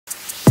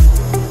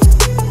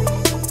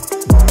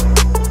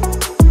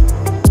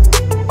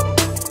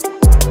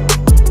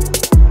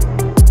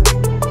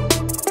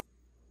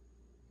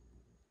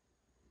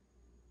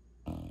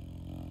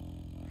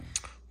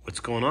What's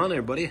going on,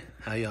 everybody?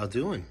 How y'all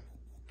doing?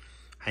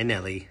 Hi,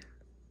 Nelly. You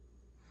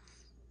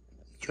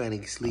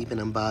trying to sleep and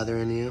I'm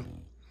bothering you?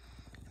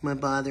 Am I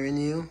bothering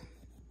you?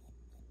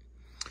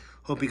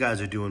 Hope you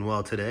guys are doing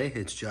well today.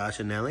 It's Josh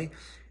and Nelly.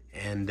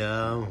 And,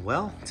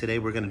 well, today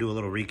we're going to do a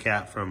little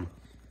recap from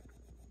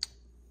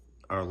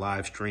our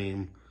live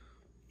stream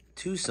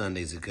 2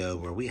 Sundays ago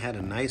where we had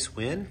a nice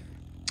win.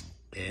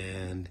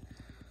 And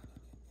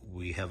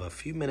we have a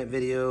few minute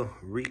video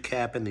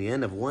recapping the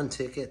end of one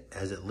ticket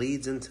as it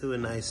leads into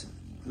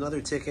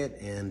another ticket.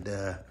 And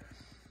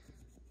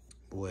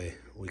boy,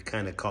 we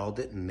kind of called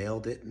it and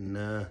nailed it.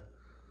 And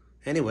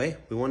anyway,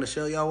 we want to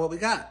show y'all what we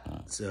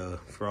got. So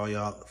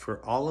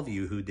for all of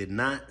you who did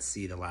not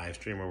see the live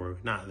stream or were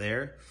not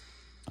there,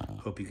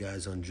 hope you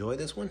guys enjoy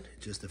this one.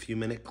 Just a few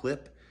minute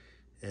clip.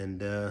 And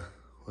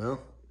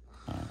well,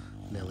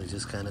 Nellie's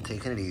just kind of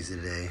taking it easy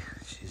today.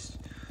 She's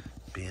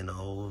being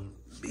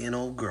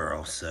old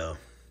girl, so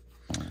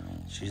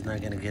she's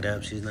not gonna get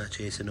up. She's not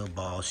chasing no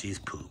ball. She's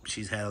pooped.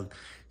 She's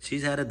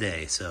had a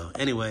day. So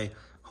anyway,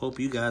 hope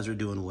you guys are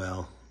doing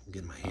well. I'm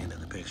getting my hand in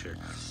the picture.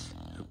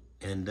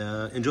 And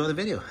enjoy the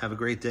video. Have a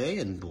great day,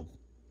 and we'll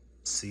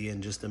see you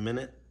in just a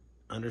minute.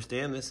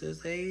 Understand this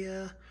is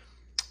a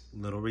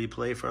little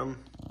replay from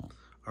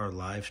our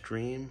live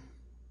stream.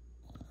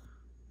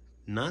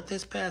 Not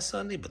this past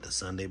Sunday, but the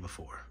Sunday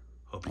before.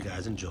 Hope you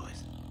guys enjoy.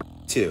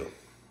 2.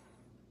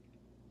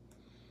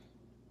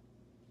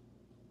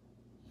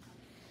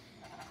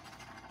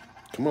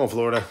 Come on,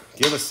 Florida.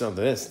 Give us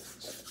something.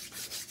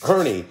 This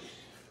Ernie.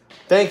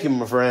 Thank you,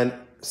 my friend.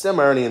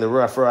 Ernie and the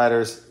Rough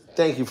Riders.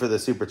 Thank you for the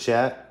super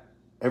chat.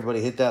 Everybody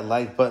hit that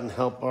like button.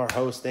 Help our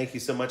host. Thank you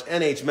so much.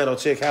 NH Metal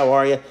Chick, how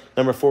are you?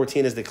 Number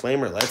 14 is the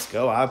claimer. Let's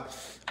go.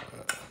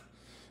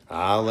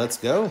 Let's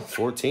go.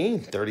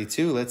 14,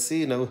 32. Let's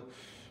see. No,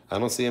 I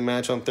don't see a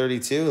match on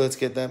 32. Let's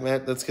get that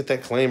match. Let's get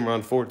that claimer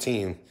on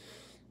 14.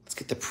 Let's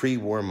get the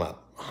pre-warm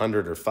up.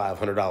 $100 or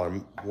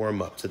 $500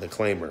 warm up to the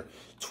claimer.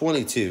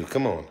 22.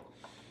 Come on.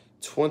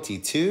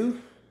 22.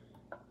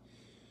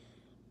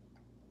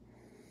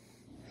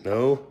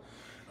 No.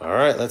 All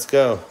right, let's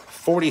go.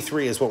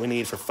 43 is what we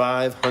need for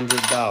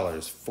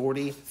 $500.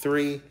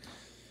 43.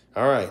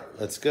 All right,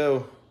 let's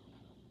go.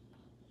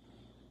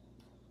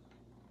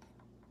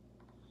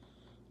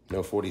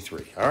 No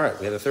 43. All right,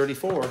 we had a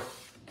 34.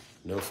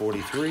 No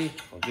 43.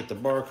 I'll get the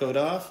barcode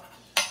off.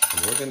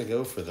 And we're going to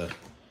go for the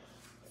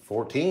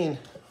 14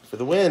 for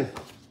the win.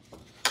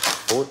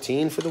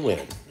 14 for the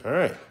win. All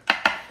right.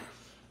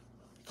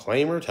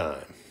 Claimer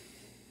time.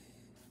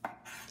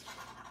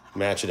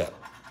 Match it up.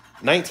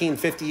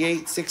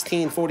 1958,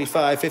 16,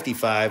 45,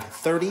 55,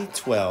 30,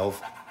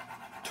 12,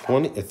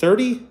 20,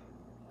 30,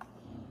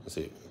 let's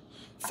see,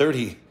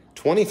 30,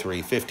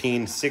 23,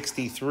 15,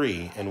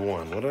 63, and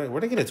 1.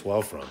 Where'd I get a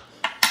 12 from?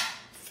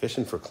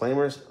 Fishing for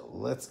claimers.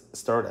 Let's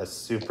start a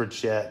super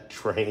chat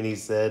train, he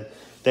said.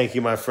 Thank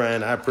you, my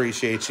friend. I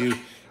appreciate you.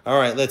 All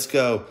right, let's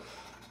go.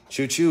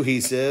 Choo-choo,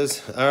 he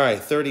says. All right,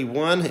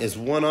 31 is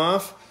 1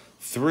 off.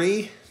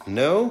 3,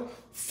 no.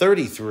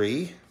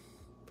 33.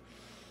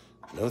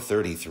 No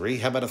 33.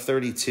 How about a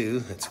 32?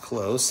 That's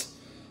close.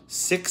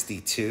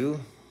 62.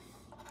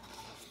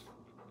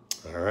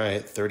 All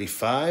right,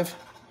 35.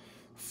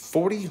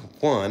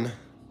 41.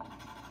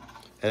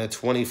 And a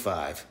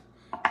 25.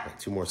 All right,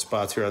 2 more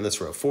spots here on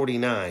this row.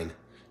 49.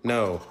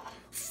 No.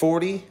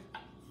 40.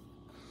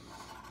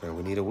 All right,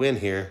 we need a win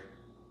here.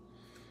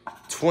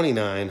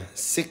 29.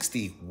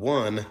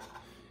 61.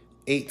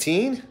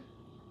 18.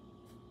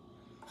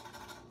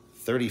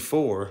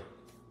 34.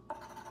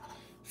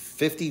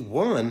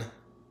 51.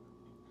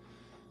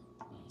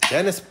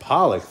 Dennis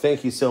Pollock,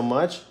 thank you so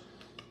much.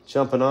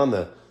 Jumping on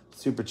the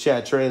super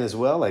chat train as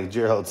well, like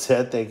Gerald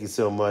said. Thank you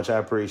so much. I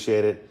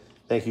appreciate it.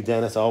 Thank you,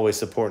 Dennis. Always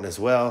supporting as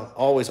well.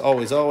 Always,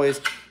 always, always.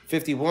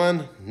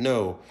 51?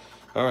 No.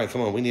 All right,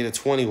 come on. We need a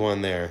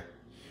 21 there.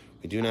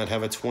 We do not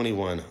have a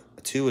 21.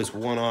 A 2 is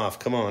 1 off.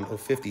 Come on. Oh,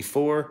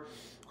 54.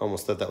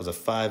 Almost thought that was a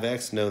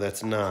 5X. No,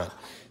 that's not.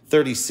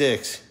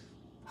 36.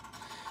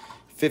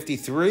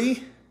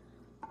 53.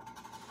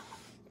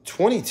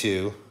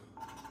 22.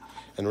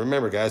 And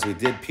remember, guys, we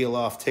did peel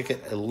off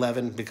ticket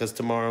 11 because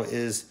tomorrow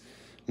is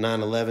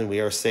 9/11. We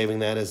are saving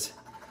that as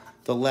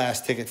the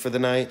last ticket for the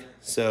night.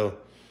 So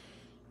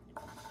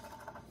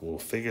we'll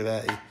figure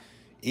that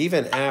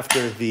even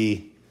after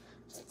the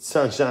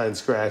Sunshine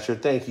Scratcher.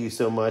 Thank you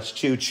so much.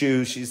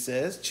 Choo-choo, she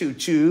says.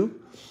 Choo-choo.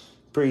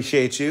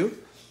 Appreciate you.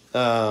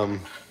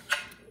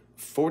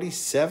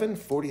 47,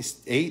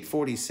 48,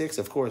 46,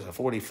 of course, a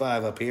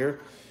 45 up here.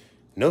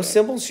 No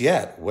symbols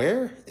yet.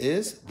 Where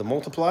is the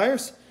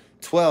multipliers?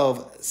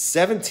 12,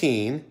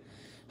 17.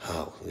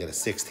 Oh, we got a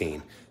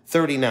 16.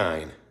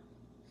 39.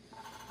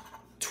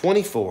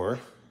 24.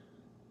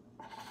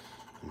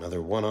 Another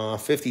 1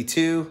 off.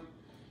 52.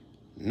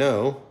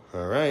 No.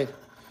 All right.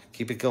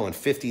 Keep it going.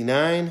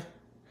 59.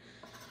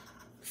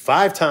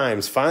 5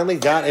 times. Finally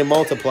got a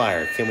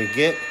multiplier. Can we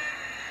get...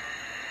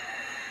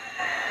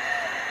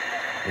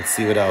 Let's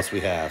see what else we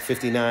have.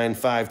 59,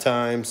 5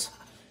 times.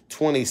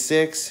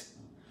 26.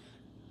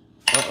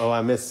 Uh-oh,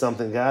 I missed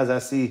something, guys. I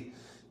see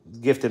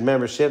gifted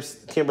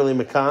memberships. Kimberly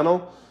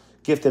McConnell,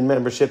 gifted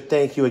membership.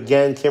 Thank you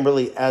again,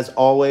 Kimberly, as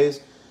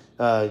always.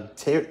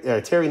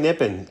 Terry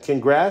Nippon,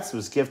 congrats,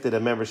 was gifted a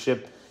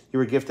membership. You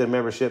were gifted a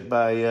membership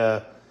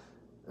by,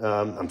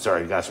 I'm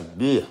sorry, gosh,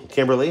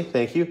 Kimberly,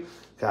 thank you.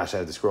 Gosh, I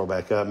had to scroll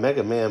back up.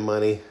 Mega Man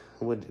Money,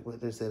 what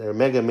is it there?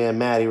 Mega Man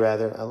Maddie,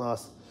 rather, I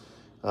lost.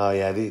 Oh,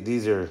 yeah,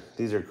 these are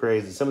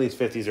crazy. Some of these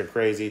 50s are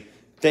crazy.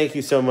 Thank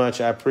you so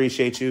much, I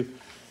appreciate you.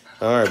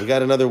 All right, we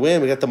got another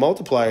win. We got the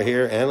multiplier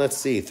here, and let's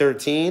see,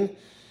 13.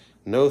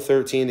 No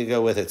 13 to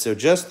go with it. So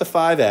just the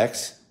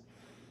 5X.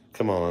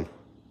 Come on.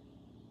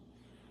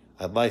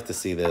 I'd like to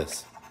see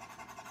this.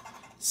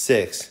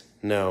 6.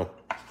 No.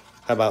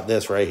 How about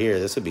this right here?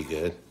 This would be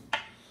good.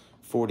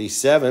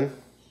 47.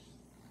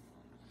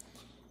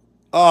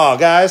 Oh,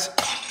 guys.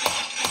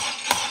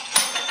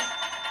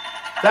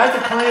 That's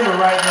a claimer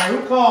right there.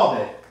 Who called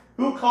it?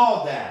 Who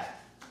called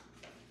that?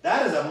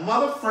 That is a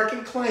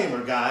motherfucking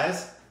claimer,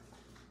 guys.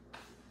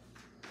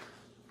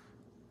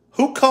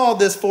 Who called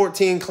this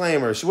 14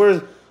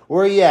 claimer?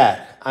 Where you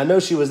at? I know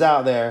she was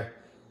out there.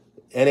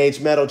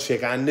 NH Metal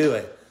Chick. I knew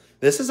it.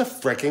 This is a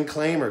freaking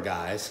claimer,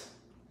 guys.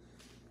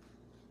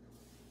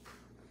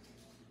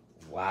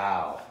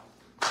 Wow.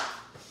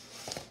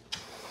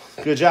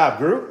 Good job,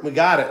 group. We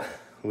got it.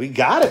 We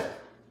got it.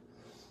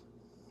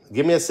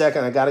 Give me a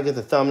second. I got to get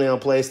the thumbnail in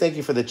place. Thank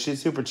you for the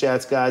super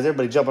chats, guys.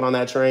 Everybody jumping on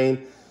that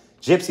train.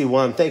 Gypsy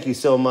 1, thank you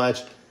so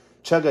much.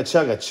 Chugga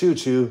Chugga Choo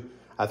Choo.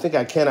 I think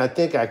I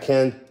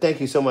can. Thank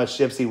you so much,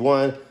 Gypsy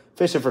 1.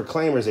 Fishing for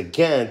claimers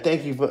again.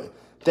 Thank you.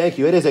 Thank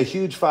you. It is a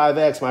huge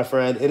 5X, my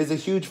friend. It is a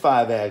huge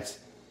 5X.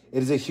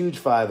 It is a huge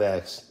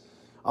 5X.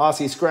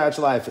 Aussie Scratch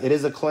Life. It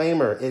is a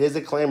claimer. It is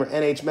a claimer.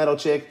 NH Metal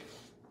Chick.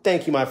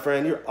 Thank you, my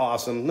friend. You're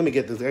awesome. Let me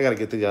get this. I got to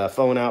get the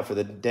phone out for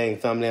the dang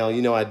thumbnail.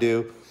 You know I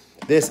do.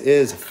 This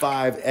is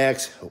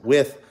 5X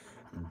with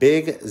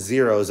big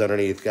zeros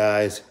underneath,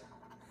 guys.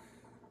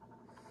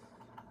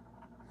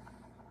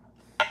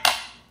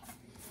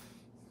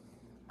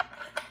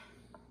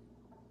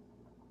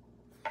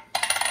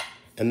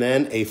 And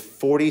then a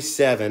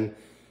 47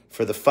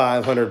 for the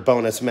 500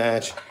 bonus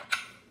match.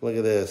 Look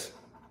at this.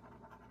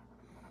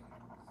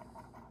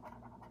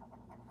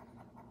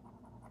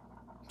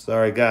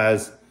 Sorry,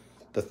 guys.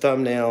 The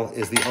thumbnail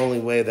is the only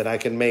way that I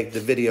can make the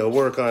video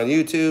work on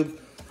YouTube.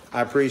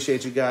 I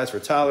appreciate you guys for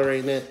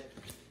tolerating it.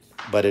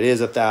 But it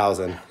is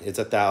 1,000. It's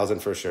 1,000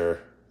 for sure.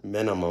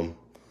 Minimum.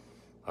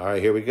 All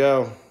right, here we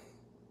go.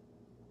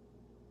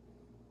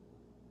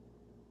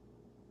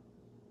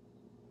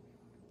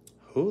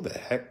 Who the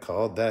heck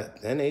called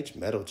that? NH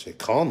Metal Chick.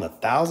 Call him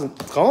 1,000.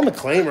 Call him a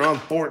claimer on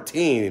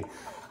 14.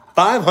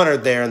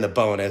 500 there in the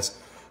bonus.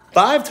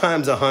 5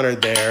 times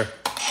 100 there.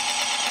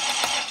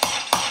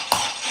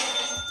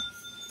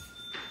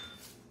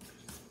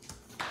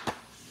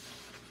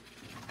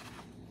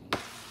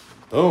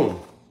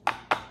 Boom.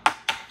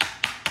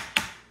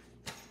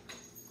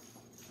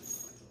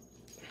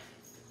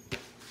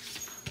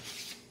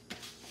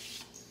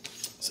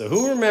 So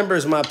who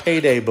remembers my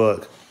payday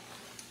book?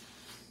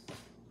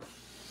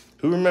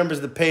 Who remembers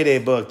the payday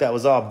book that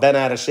was all bent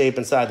out of shape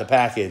inside the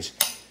package?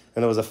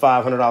 And there was a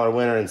 $500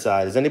 winner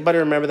inside. Does anybody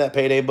remember that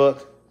payday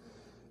book?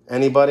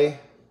 Anybody?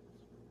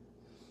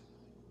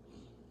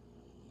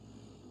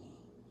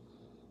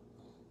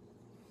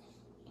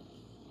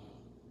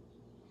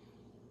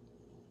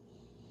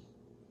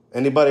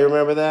 Anybody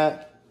remember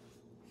that?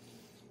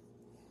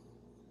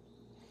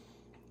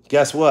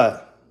 Guess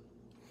what?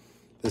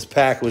 This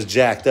pack was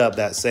jacked up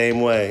that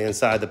same way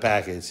inside the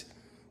package.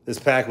 This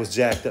pack was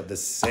jacked up the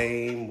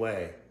same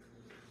way.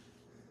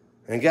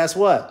 And guess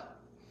what?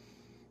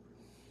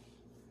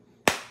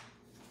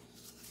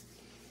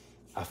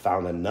 I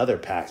found another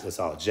pack that's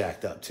all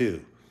jacked up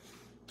too.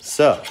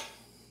 So,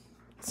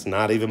 it's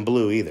not even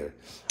blue either.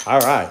 All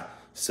right.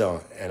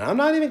 So, and I'm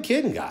not even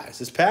kidding, guys.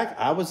 This pack,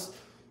 I was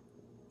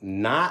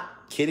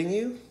not kidding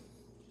you.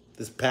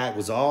 This pack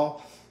was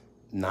all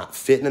not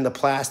fitting in the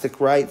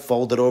plastic right,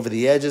 folded over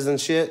the edges and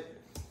shit.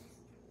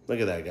 Look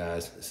at that,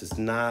 guys. This is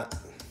not...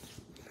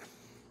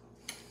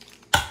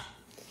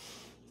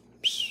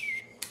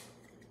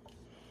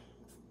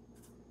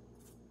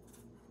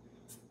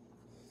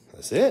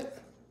 That's it.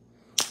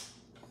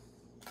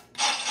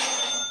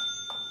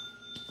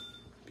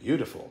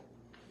 Beautiful.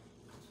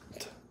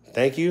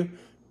 Thank you.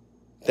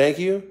 Thank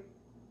you.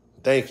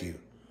 Thank you.